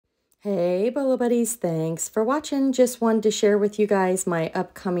Hey, Bolo Buddies, thanks for watching. Just wanted to share with you guys my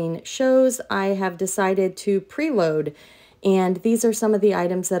upcoming shows. I have decided to preload, and these are some of the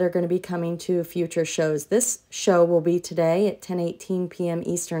items that are going to be coming to future shows. This show will be today at 10:18 p.m.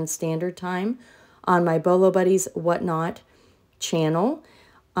 Eastern Standard Time on my Bolo Buddies Whatnot channel.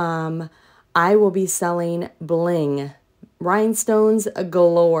 I will be selling bling, rhinestones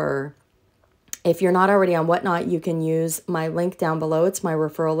galore. If you're not already on Whatnot, you can use my link down below. It's my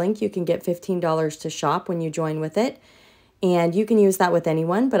referral link. You can get $15 to shop when you join with it. And you can use that with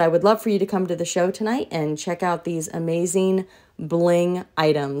anyone. But I would love for you to come to the show tonight and check out these amazing bling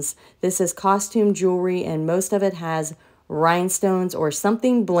items. This is costume jewelry, and most of it has rhinestones or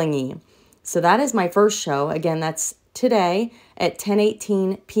something blingy. So that is my first show. Again, that's today at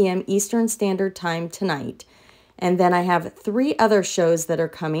 10:18 p.m. Eastern Standard Time tonight. And then I have 3 other shows that are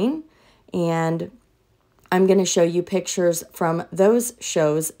coming, and I'm going to show you pictures from those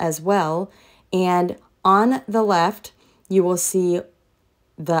shows as well. And on the left, you will see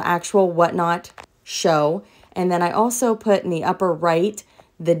the actual Whatnot show. And then I also put in the upper right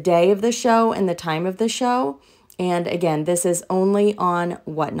the day of the show and the time of the show. And again, this is only on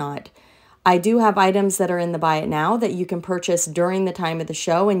Whatnot. I do have items that are in the Buy It Now that you can purchase during the time of the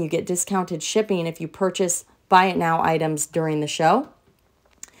show, and you get discounted shipping if you purchase Buy It Now items during the show.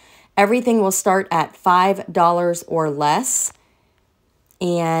 Everything will start at $5 or less,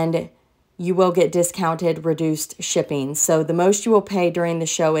 and you will get discounted, reduced shipping. So the most you will pay during the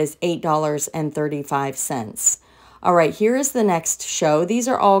show is $8.35. All right, here is the next show. These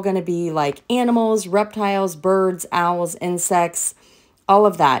are all going to be like animals, reptiles, birds, owls, insects, all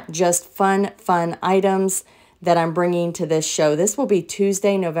of that. Just fun items that I'm bringing to this show. This will be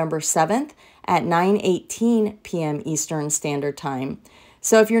Tuesday, November 7th at 9:18 p.m. Eastern Standard Time.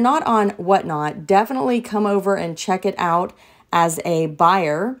 So if you're not on Whatnot, definitely come over and check it out as a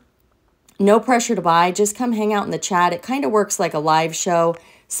buyer. No pressure to buy, just come hang out in the chat. It kind of works like a live show,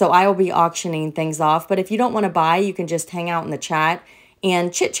 so I will be auctioning things off. But if you don't want to buy, you can just hang out in the chat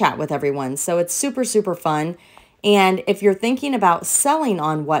and chit-chat with everyone. So it's super fun. And if you're thinking about selling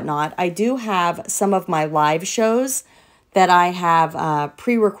on Whatnot, I do have some of my live shows that I have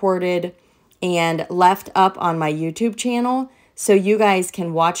pre-recorded and left up on my YouTube channel. So you guys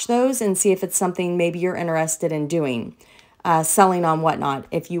can watch those and see if it's something maybe you're interested in doing, selling on Whatnot.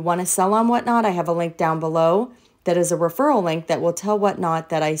 If you want to sell on Whatnot, I have a link down below that is a referral link that will tell Whatnot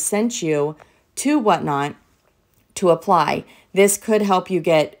that I sent you to Whatnot to apply. This could help you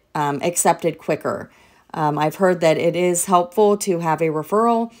get accepted quicker. I've heard that it is helpful to have a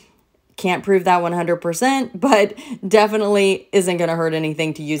referral. Can't prove that 100%, but definitely isn't going to hurt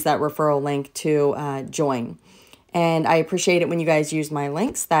anything to use that referral link to join. And I appreciate it when you guys use my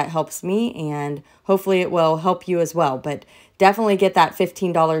links. That helps me, and hopefully it will help you as well. But definitely get that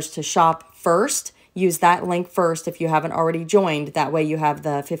 $15 to shop first. Use that link first if you haven't already joined. That way you have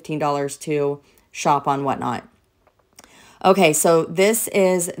the $15 to shop on Whatnot. Okay, so this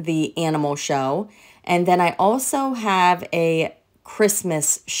is the animal show. And then I also have a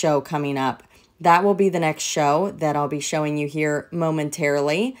Christmas show coming up. That will be the next show that I'll be showing you here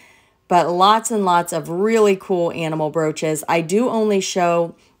momentarily. But lots and lots of really cool animal brooches. I do only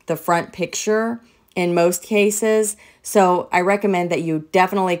show the front picture in most cases, so I recommend that you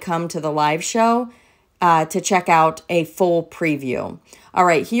definitely come to the live show to check out a full preview. All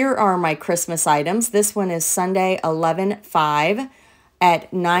right, here are my Christmas items. This one is Sunday, 11/5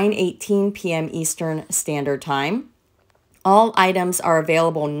 at 9:18 p.m. Eastern Standard Time. All items are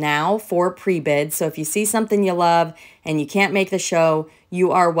available now for pre-bid, so if you see something you love and you can't make the show,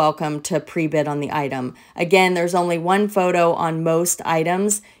 you are welcome to pre-bid on the item. Again, there's only one photo on most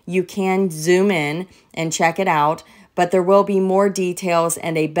items. You can zoom in and check it out, but there will be more details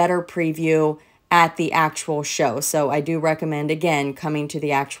and a better preview at the actual show. So I do recommend, again, coming to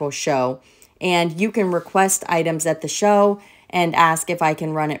the actual show. And you can request items at the show and ask if I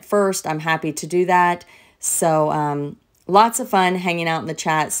can run it first. I'm happy to do that. So, lots of fun hanging out in the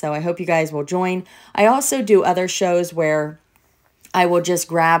chat, so I hope you guys will join. I also do other shows where I will just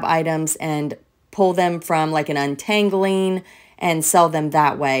grab items and pull them from like an untangling and sell them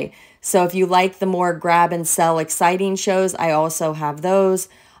that way. So if you like the more grab and sell exciting shows, I also have those.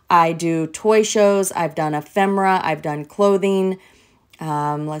 I do toy shows. I've done ephemera. I've done clothing.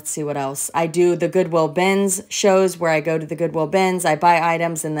 Let's see what else. I do the Goodwill Bins shows where I go to the Goodwill Bins. I buy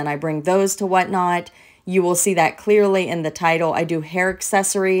items and then I bring those to Whatnot. You will see that clearly in the title. I do hair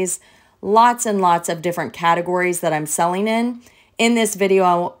accessories, lots and lots of different categories that I'm selling in. In this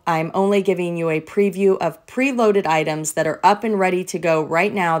video, I'm only giving you a preview of preloaded items that are up and ready to go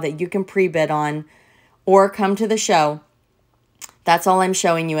right now that you can pre-bid on or come to the show That's all I'm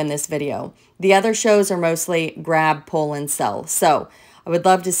showing you in this video. The other shows are mostly grab, pull, and sell. So I would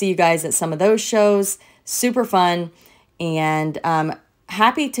love to see you guys at some of those shows. Super fun. And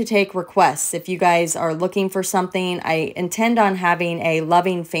happy to take requests. If you guys are looking for something, I intend on having a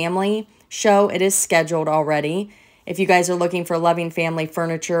loving family show. It is scheduled already. If you guys are looking for loving family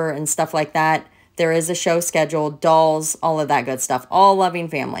furniture and stuff like that, there is a show scheduled, dolls, all of that good stuff, all loving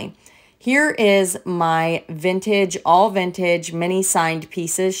family. Here is my vintage, all vintage mini signed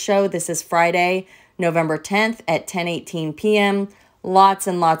pieces show. This is Friday, November 10th at 10:18 p.m. Lots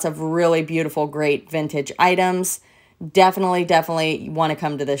and lots of really beautiful, great vintage items. Definitely want to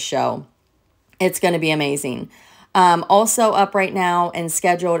come to this show. It's going to be amazing. Also up right now and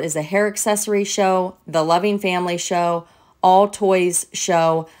scheduled is a hair accessory show, the Loving Family show, all toys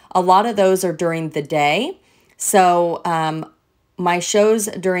show. A lot of those are during the day. So my shows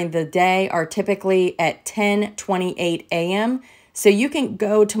during the day are typically at 10:28 a.m. So you can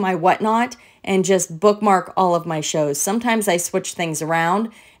go to my Whatnot and just bookmark all of my shows. Sometimes I switch things around,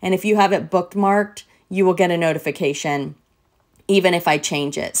 and if you have it bookmarked, you will get a notification even if I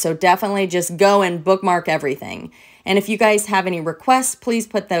change it. So definitely just go and bookmark everything. And if you guys have any requests, please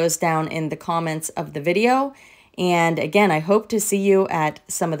put those down in the comments of the video. And again, I hope to see you at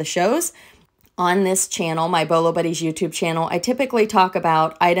some of the shows. On this channel, my Bolo Buddies YouTube channel, I typically talk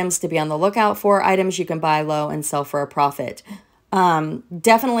about items to be on the lookout for, items you can buy low and sell for a profit.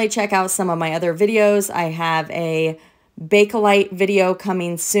 Definitely check out some of my other videos. I have a Bakelite video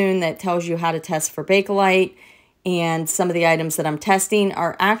coming soon that tells you how to test for Bakelite, and some of the items that I'm testing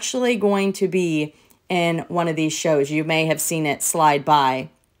are actually going to be in one of these shows. You may have seen it slide by.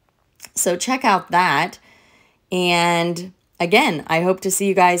 So check out that. And again, I hope to see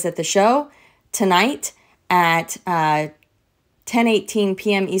you guys at the show tonight at 10:18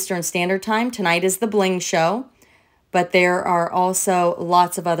 p.m. Eastern Standard Time. Tonight is the Bling Show, but there are also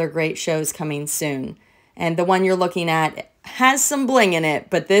lots of other great shows coming soon. And the one you're looking at has some bling in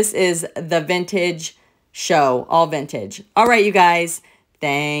it, but this is the vintage show, all vintage. All right, you guys,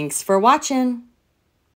 thanks for watching.